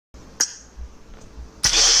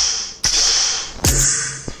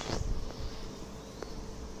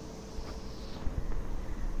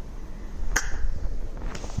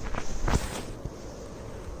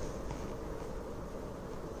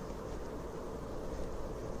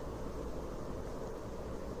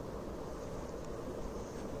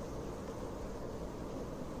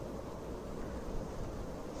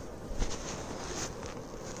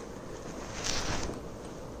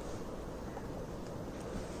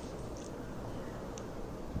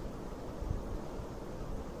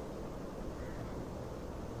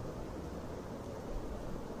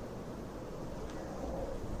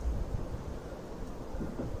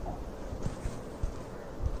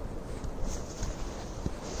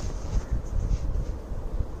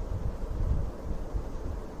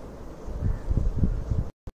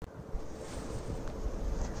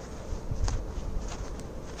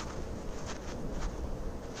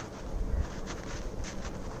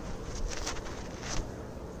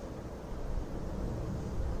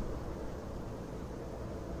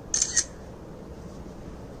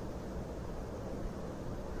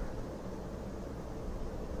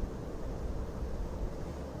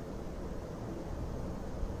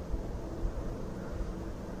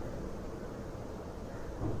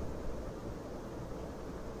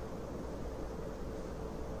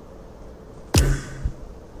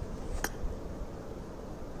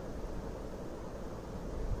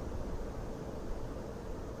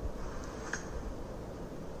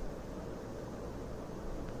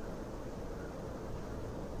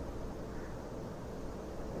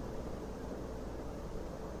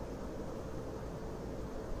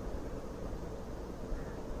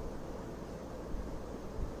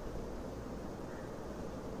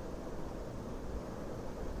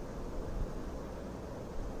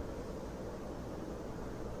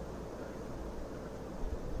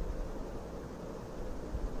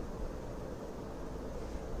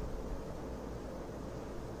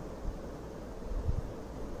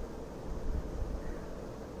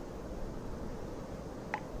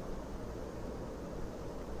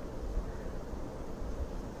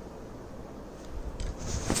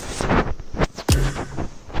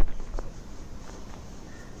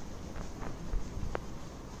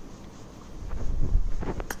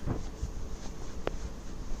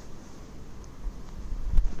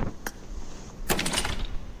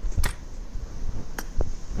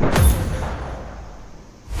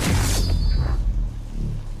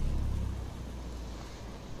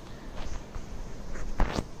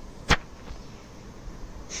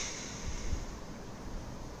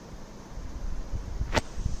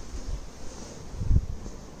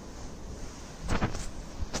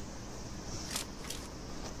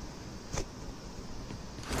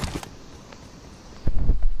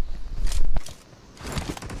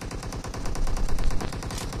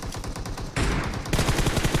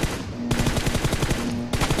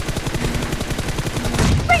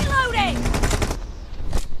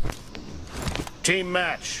Team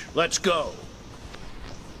match, let's go.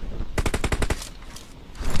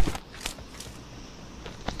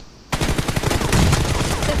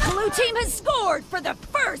 The blue team has scored for the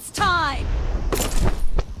first time!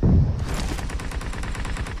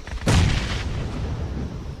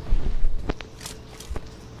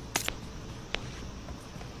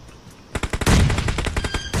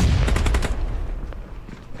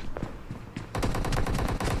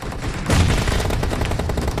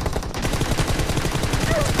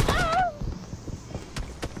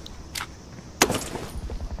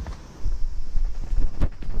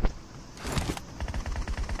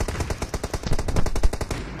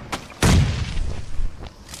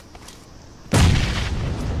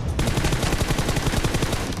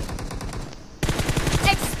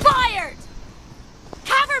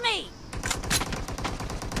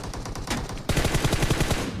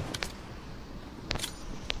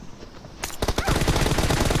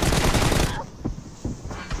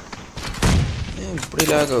 இப்படி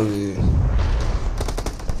lock ஆகுது.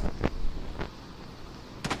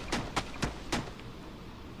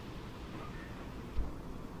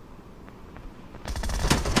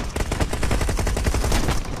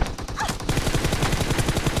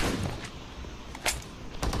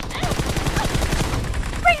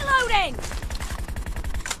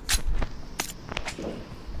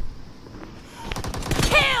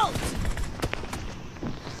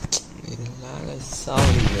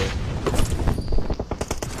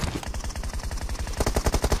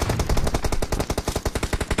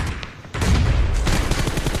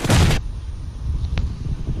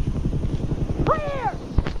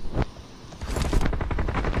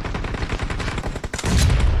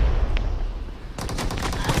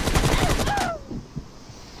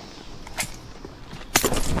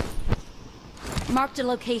 Marked a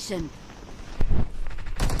location.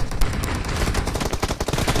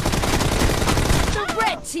 The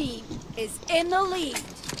red team is in the lead.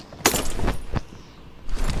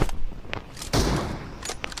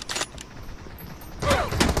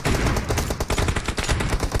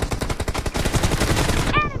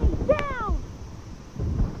 Enemy down!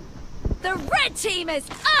 The red team is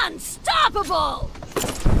unstoppable!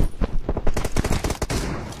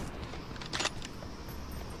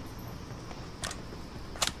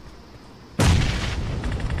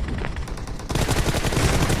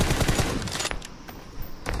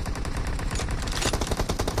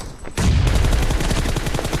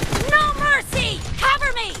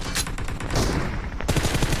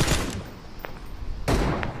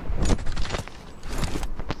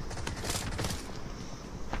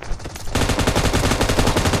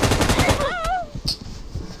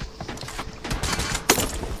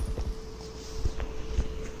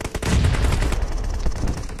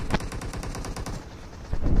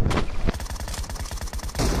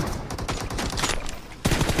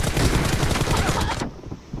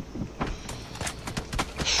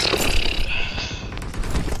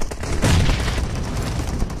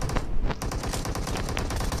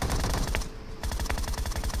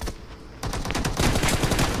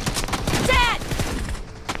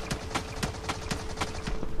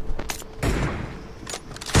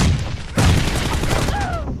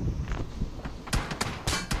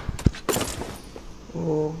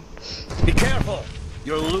 Be careful!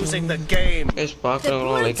 You're losing the game. The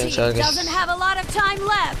blue team doesn't have a lot of time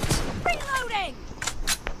left. Reloading!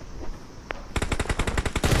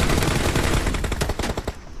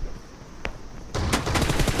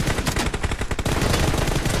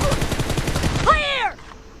 Clear!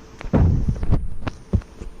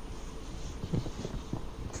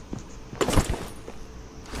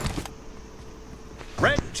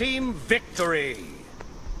 Red team victory.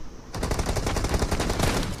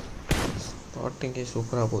 Starting is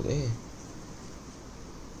super போதே.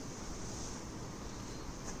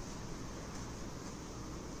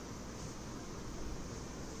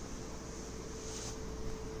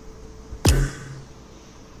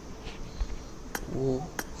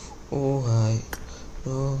 Oh hi.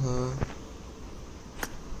 Oh hi.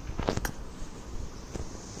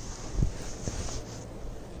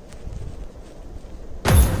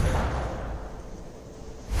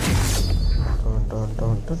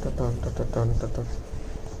 Dun.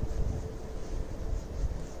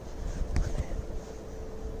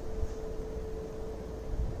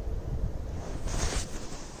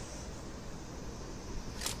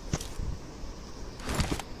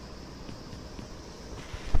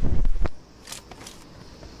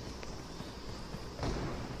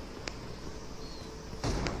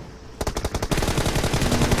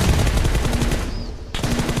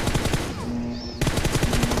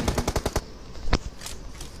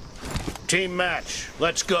 Team match,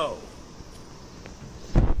 let's go.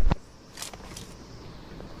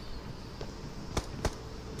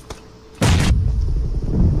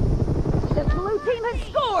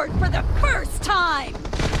 board for the first time.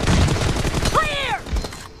 Clear!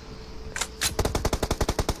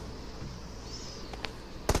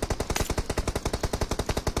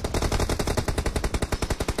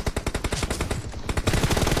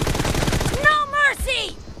 No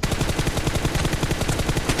mercy!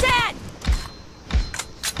 Dead!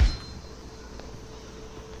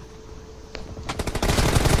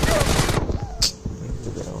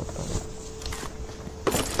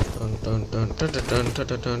 Dun.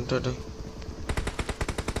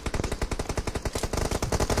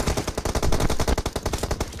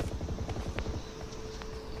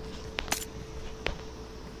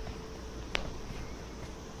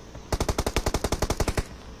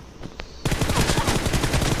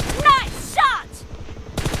 Nice shot!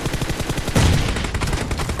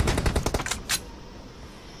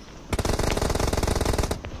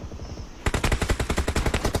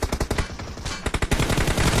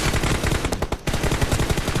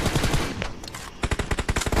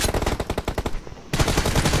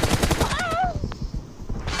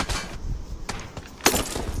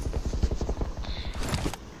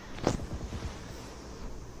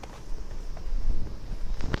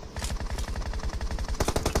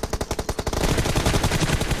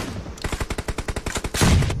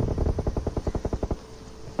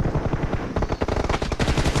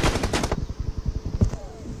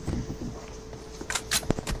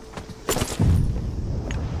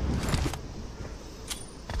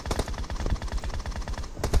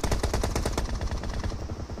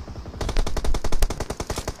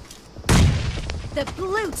 The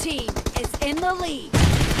blue team is in the lead.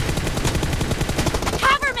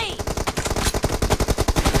 Cover me!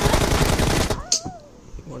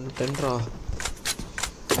 110 raw.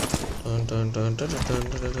 Dun.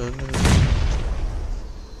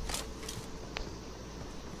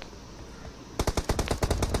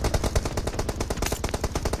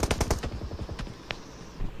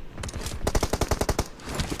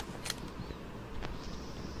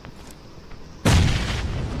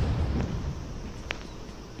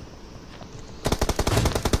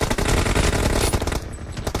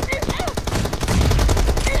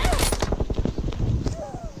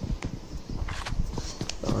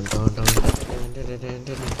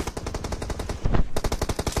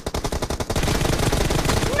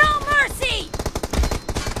 No mercy!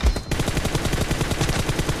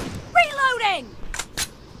 Reloading!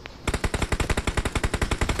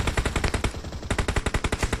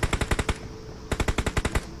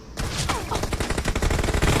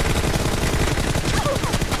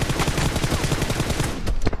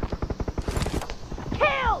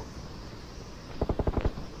 Kill!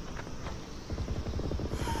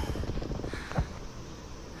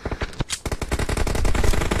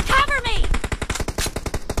 Cover me!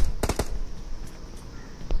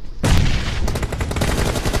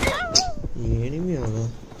 Enemy ஆனா.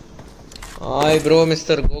 Hi bro,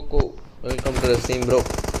 Mr. Goku. Welcome to the stream, bro.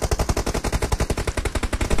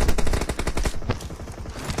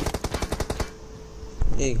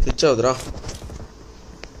 Hey, glitch ஆகுதுடா.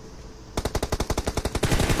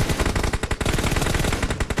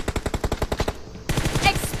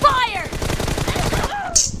 Expired!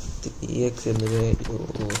 EX இருந்தது.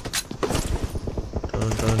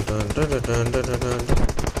 Dun.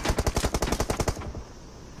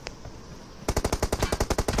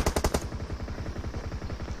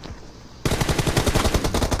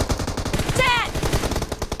 Dead!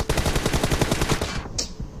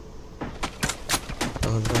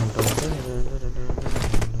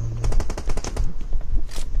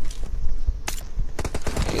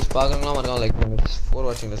 Guys, பார்க்கறவங்கலாம் மறக்காம like பண்ணுங்க. For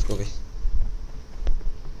watching, let's go guys.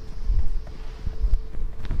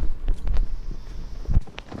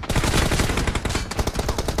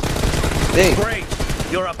 Hey, Great!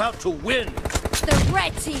 You're about to win! The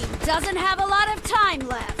red team doesn't have a lot of time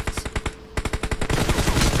left.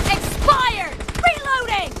 Expired!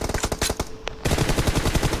 Reloading!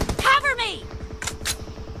 Cover me!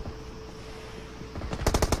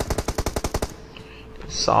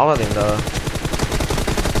 சாவாதீங்கடா.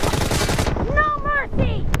 No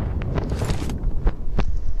mercy!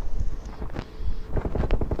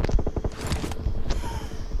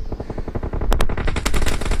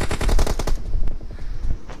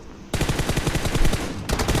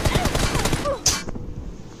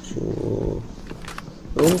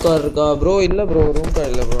 Room card இருக்கா bro? இல்ல bro, room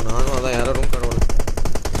card இல்ல bro. நானும் அதான் யாரோ room card வாங்க.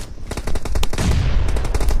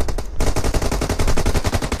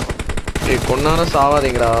 ஏய் கொன்னார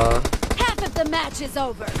சாவாதீங்கடா. Half of the match is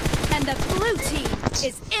over, and the blue team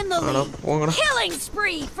is in the அட lead. போங்கடா. Killing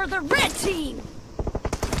spree for the red team.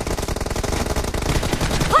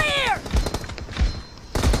 Clear!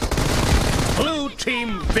 Blue team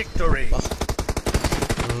Victory.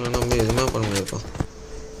 நம்ம எதுவுமே பண்ண முடியாதுப்பா.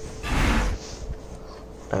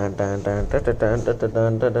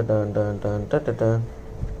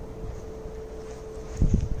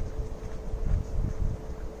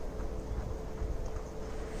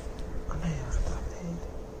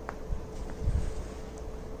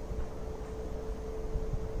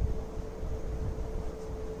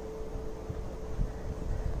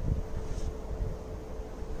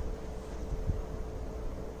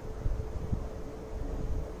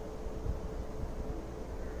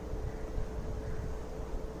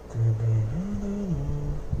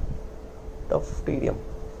 Tough stadium.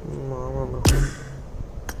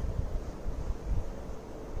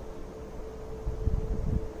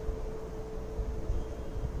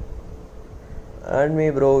 Add me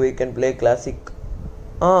bro, we can play classic.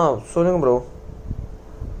 சொல்லுங்க bro.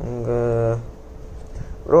 உங்க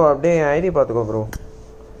bro அப்படியே ID பாத்துக்கோ bro.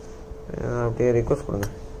 அப்படியே ரிக்வெஸ்ட் கொடுங்க.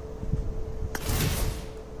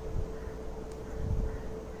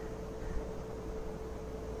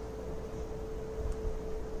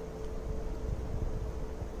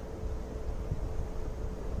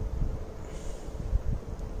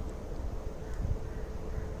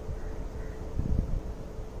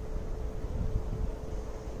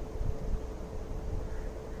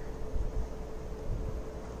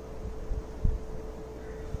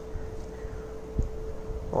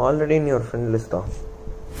 Already in your friend list.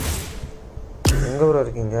 எங்க bro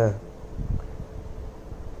இருக்கீங்க?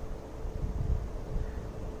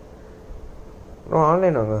 bro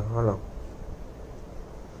ஆன்லைன் வாங்க ஆலாம்.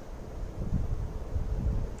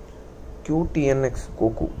 QTNX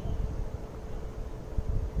கோகு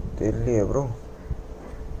தெரியலையே bro.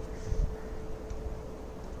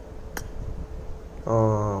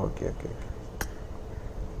 Okay okay.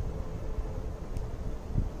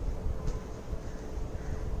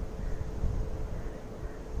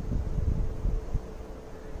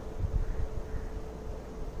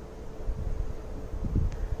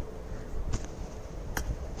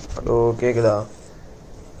 ஹலோ கேக்குதா?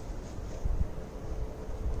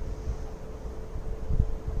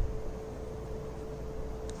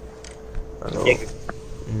 Hello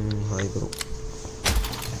hi bro.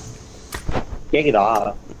 கேக்குதா?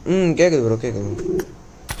 கேக்குது ப்ரோ கேக்குது.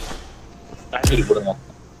 டாக்ஸி போடுங்க.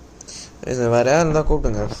 வேற யார் இருந்தா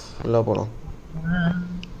கூப்பிடுங்க உள்ள போலாம்.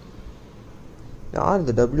 யார்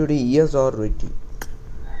இது WDESRYT?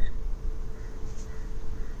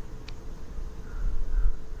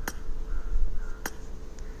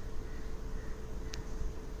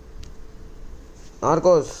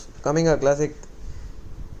 Narcos coming a classic.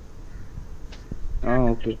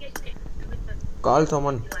 Okay. Call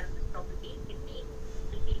someone.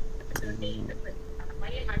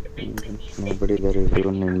 Nobody there is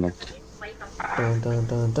even in that.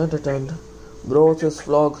 Bro, this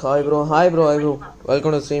vlog. Hi bro. Hi bro.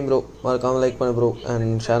 Welcome to stream bro. Welcome, like pannu bro and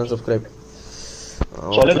channel subscribe.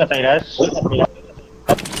 சொல்லுங்க டைரஸ்.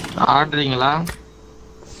 ஆடுறீங்களா?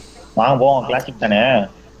 வாங்க போவோம் classic தானே.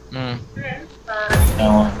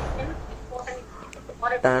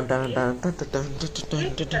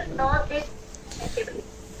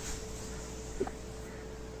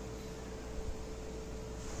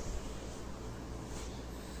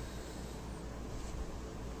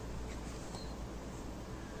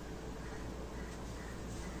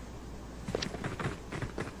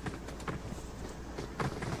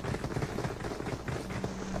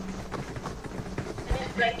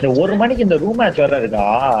 இந்த ஒரு மணிக்கு இந்த room match வேற இருக்கா,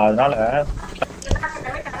 அதனால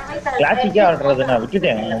கிளாசிக்கே ஆடுறது நான்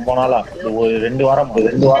விட்டுட்டேன் ரொம்ப நாளா. ஒரு 2 வாரம்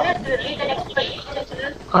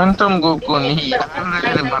கண்டம் கோகோ நீ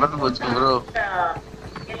மறந்து போச்சு ப்ரோ.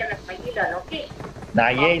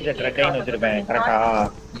 நான் ஏஇZ ரெட்டைன்னு வச்சிருப்பேன் கரெக்டா?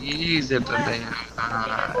 EZ ரெட்டை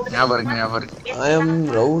ஞாபகம். I am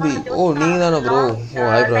rowdy. ஓ நீங்க தான ப்ரோ? ஓ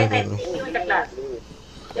hi bro bro.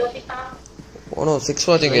 Oh no 6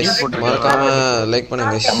 வாட்சிங் गाइस. மறக்காம லைக்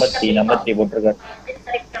பண்ணுங்க गाइस. நம்பர் 3 போட்டுருக்க.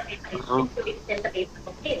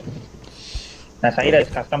 நான்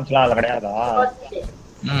சைரஸ் கஸ்டம்ஸ்லாம் அதல கிடையாதா?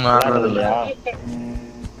 ஆடுறது இல்லையா?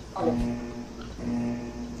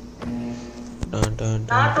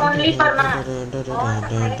 Not only for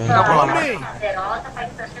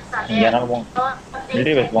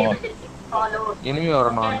enemy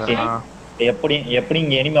வரணும் அங்க. எப்படி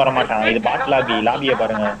இங்க enemy வர மாட்டான். இது பாட் லாபியை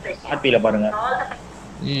பாருங்க. ஆர்பில பாருங்க.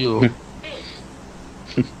 ஐயோ.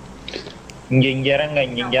 இங்க இறங்க.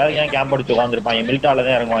 எங்கயாவது ஏன் கேம்ப் அடிச்சு உட்கார்ந்திருப்பாங்க. மில்டால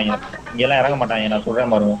தான் இறங்குவாங்க. இங்க எல்லாம் இறங்க மாட்டாங்க. நான்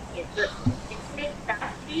சொல்றேன் பாருங்க.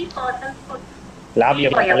 லாபியை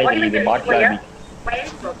பார்த்தாலே தெரியுது பாட் லாபி.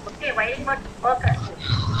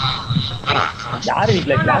 யாரு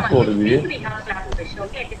வீட்ல கிளாஸ் ஓடுது?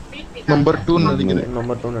 நம்பர் 2 நினைக்கிறேன்.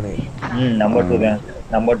 நம்பர் 2 நினைக்கிறேன். நம்பர் 2 தான்.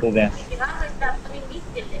 நம்பர் 2 தான்.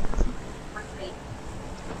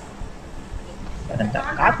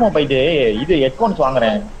 காஸ்மோ போயிட்டு இது ஹெட்போன்ஸ்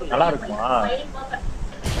வாங்குறேன். நல்லா இருக்குமா?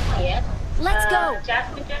 Let's go.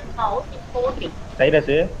 Cyrus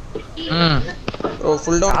bro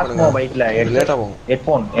full down பண்ணுங்க. காஸ்மோ பைட்ல லேட்டா போகும்.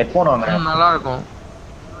 ஹெட்போன் வாங்குறேன். நல்லா இருக்கும்.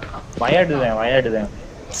 வயர்டு தான்.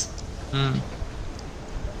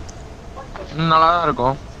 நல்லா தான்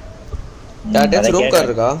இருக்கும். டேட் ரூம் கார்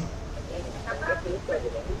இருக்கா?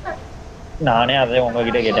 நானே அதை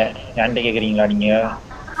உங்ககிட்ட கேட்டேன். என்கிட்ட கேக்குறீங்களா நீங்க?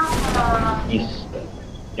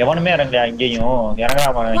 எவனுமே இறங்கலையா? இங்கேயும்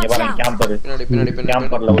இறங்கலாமா? இங்க பாருங்க கேம்பர். பின்னாடி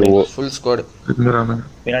கேம்பர்ல ஃபுல் ஸ்குவாட்.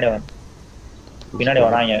 பின்னாடி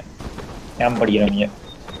வராங்க. கேம்ப் அடிக்கிறவங்க.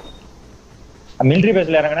 மிலிட்டரி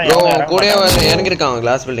பேஸ்ல இறங்கனா ப்ரோ கூடயே இறங்கி இருக்காங்க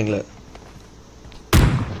கிளாஸ் பில்டிங்ல.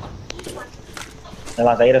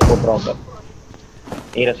 எல்லாம் சைரஸ் போட்டுருவாங்க.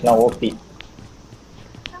 சைரஸ்லாம் ஓபி.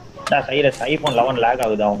 சைரஸ் ஐபோன் 11 லாக்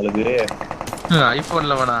ஆகுதா உங்களுக்கு? ஐபோன்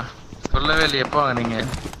 11 சொல்லவே இல்லை. எப்போ வாங்குனீங்க?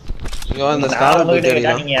 இங்க அந்த ஸ்கார் போய்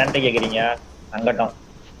தேடிடலாம். நீங்க என்கிட்ட கேக்குறீங்க அங்கட்டம்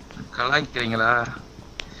கலாய்க்கிறீங்களா?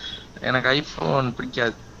 எனக்கு ஐபோன்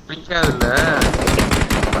பிடிக்காது இல்ல.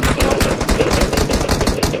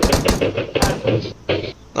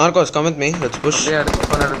 Narcos, come with me. Let's push.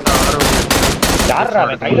 யாரா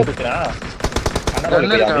அவன் கையில குத்துறா?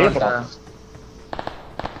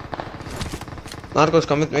 Narcos,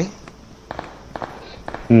 come with me.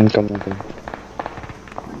 Come.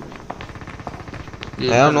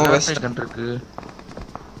 I have no vest.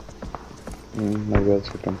 My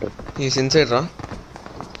vest country. He's inside, ra.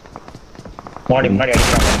 முன்னாடி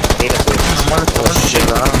அடிக்கிறாங்க.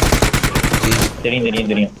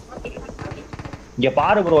 தெரியும். இங்க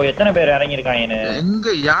பாரு ப்ரோ எத்தனை பேர் இறங்கி இருக்காங்க. எங்க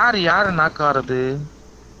யாரு நாக் ஆறது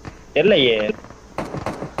தெரியலையே.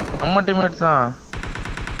 நம்ம டீம்மேட் தான்.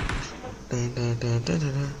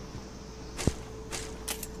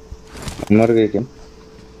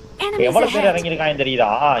 எவ்வளவு பேர் இறங்கி இருக்காங்க தெரியுதா?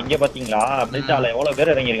 இங்க பாத்தீங்களா பிரிட்டால எவ்வளவு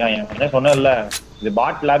பேர் இறங்கி இருக்காங்க. என்ன சொன்னேன்ல இது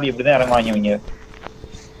பாட் லாபி இப்படிதான் இறங்குவாங்க இவங்க.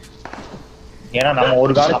 ஏன்னா நம்ம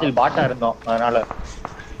ஒரு காலத்தில் பாட்டா இருந்தோம் அதனால.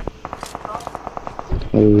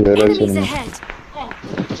 Enemies ahead.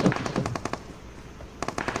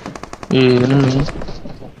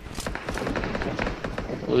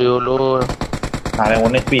 அவன்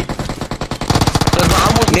 1 HP.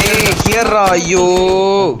 டேய் ஹியர்ரா ஐயோ.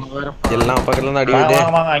 எல்லாம் பக்கத்துல இருந்து அடி விடு.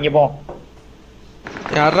 வாங்க அங்க போ.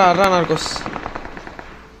 யாரா Narcos.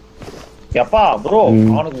 எப்பா ப்ரோ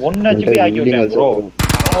அவனுக்கு 1 HP ஆக்கி விட்டேன் ப்ரோ.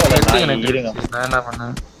 இருங்க நான் என்ன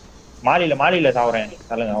பண்ணேன்? மாலில சாவறேன்.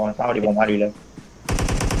 சொல்லுங்க அவன் சாவடிப்போம் மாலில.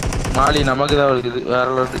 மாலி நமக்கு தான் வருது வேற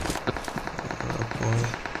load.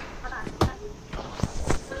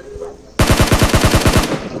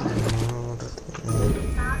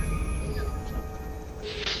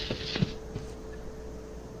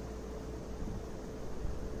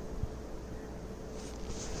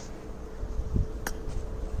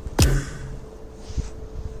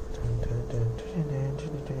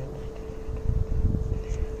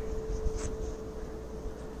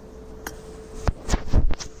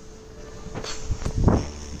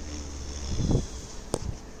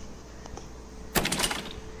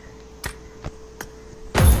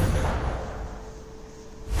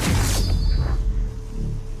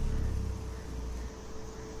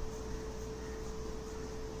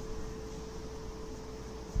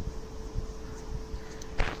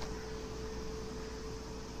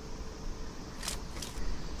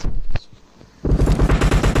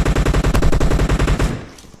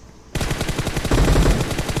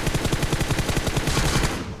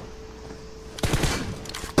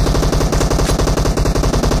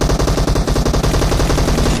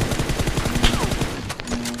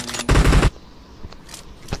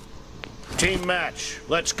 Team match,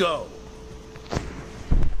 let's go.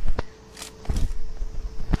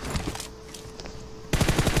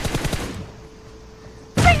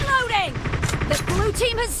 Reloading! The blue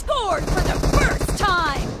team has scored for the first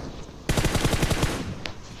time!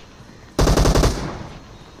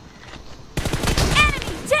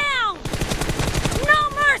 Enemy down! No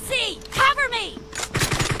mercy! Cover me!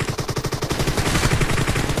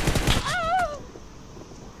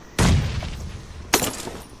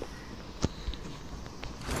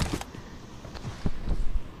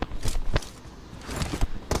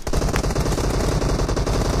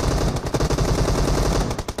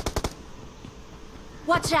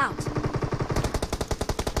 Watch out!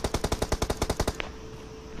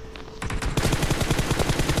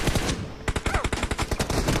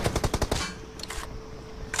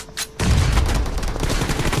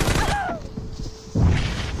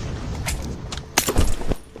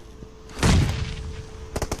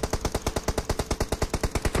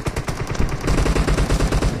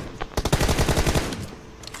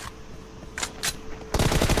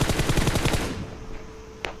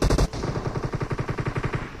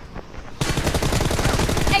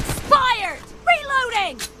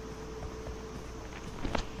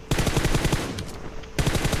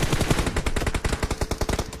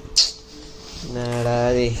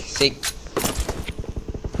 சரி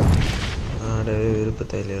ஆடவே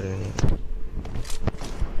விருப்பத்தையில் இருக்கேன்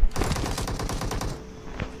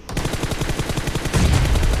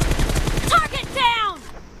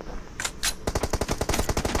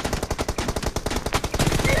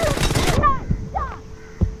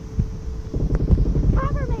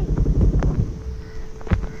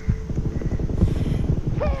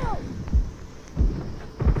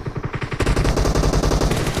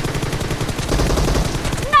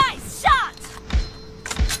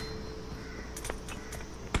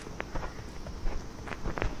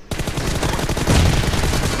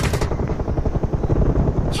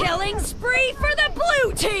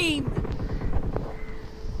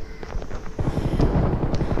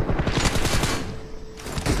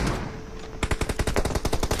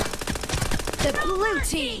The blue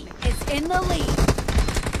team is in the lead.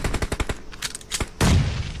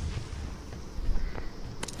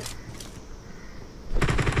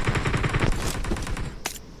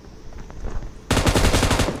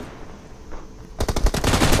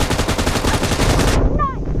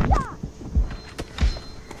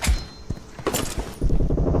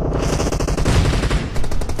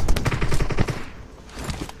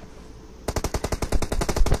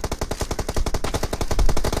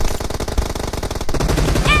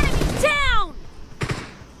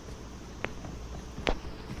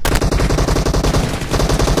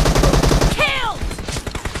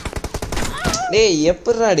 டேய்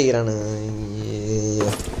எப்பறா அடிக்குறானு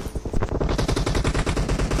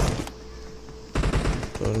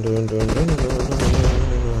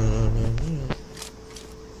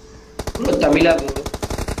தமிழா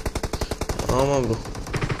ஆமா bro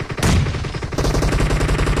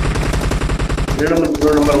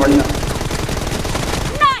number 1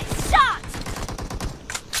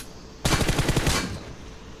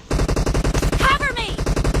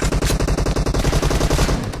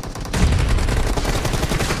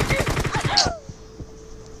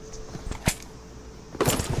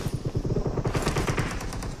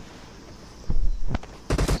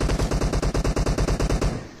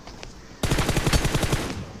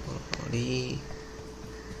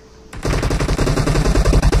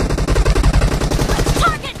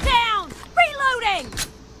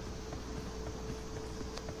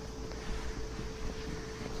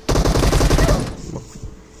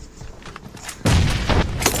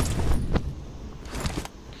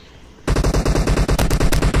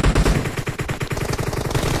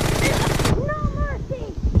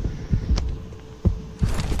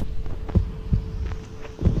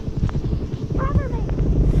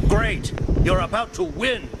 You're about to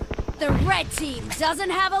win. The red team doesn't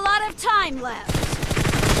have a lot of time left.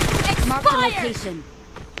 Mark the location.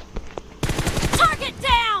 Target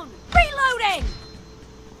down. Reloading.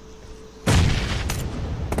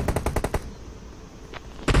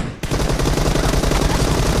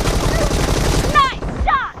 Nice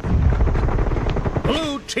shot.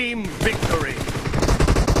 Blue team victory.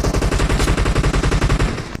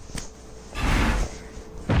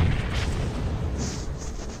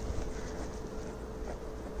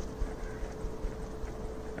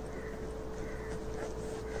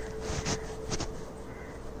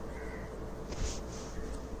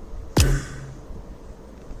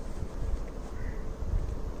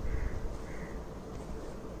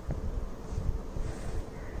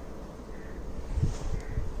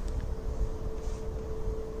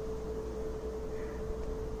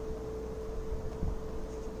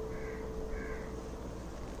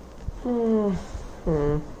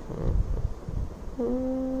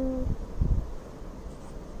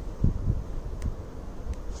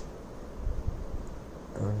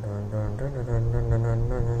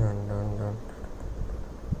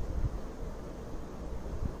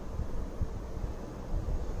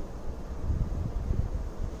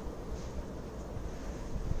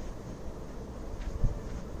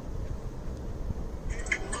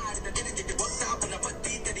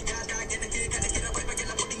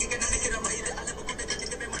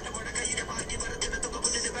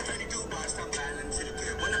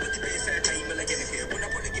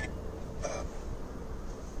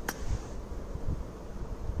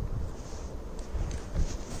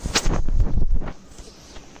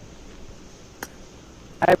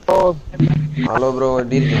 Hello bro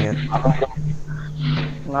எப்படி இருக்கீங்க?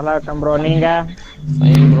 நல்லா இருக்கேன் bro. நீங்க?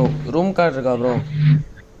 Fine bro. Room card இருக்கா bro?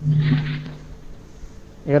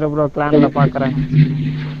 இரு bro, கிளான்ல பார்க்கறேன்.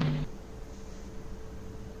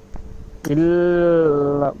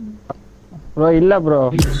 இல்ல bro, இல்ல ப்ரோ.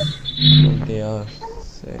 ஓகேயா?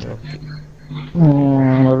 சரி ஓகே.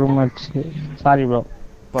 ரூம் ஆச்சு. Sorry bro.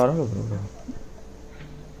 பரவாயில்ல ப்ரோ.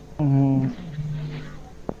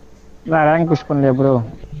 நான் ரேங்க் புஷ் பண்ணலையா ப்ரோ?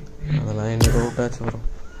 அதெல்லாம் இன்னைக்கு விட்டாச்சு ப்ரோ.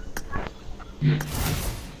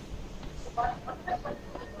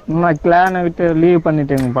 இன்னும் கிளானை விட்டு லீவ்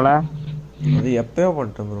பண்ணிட்டீங்க போல. அது எப்பயோ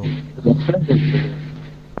பண்ணிட்டேன் ப்ரோ.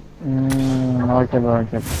 Okay bro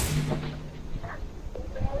okay.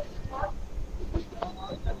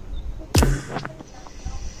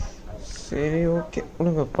 சரி ஓகே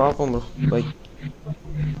உனக்கு பார்ப்போம் ப்ரோ. Bye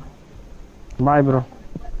bye bro.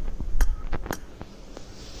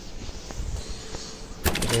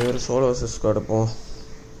 ஒரு சோலோ அசிஸ்ட் எடுப்போம்.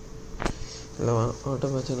 இல்லை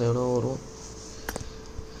ஆட்டோமேட்டிக்கில் எவ்வளோ வரும்.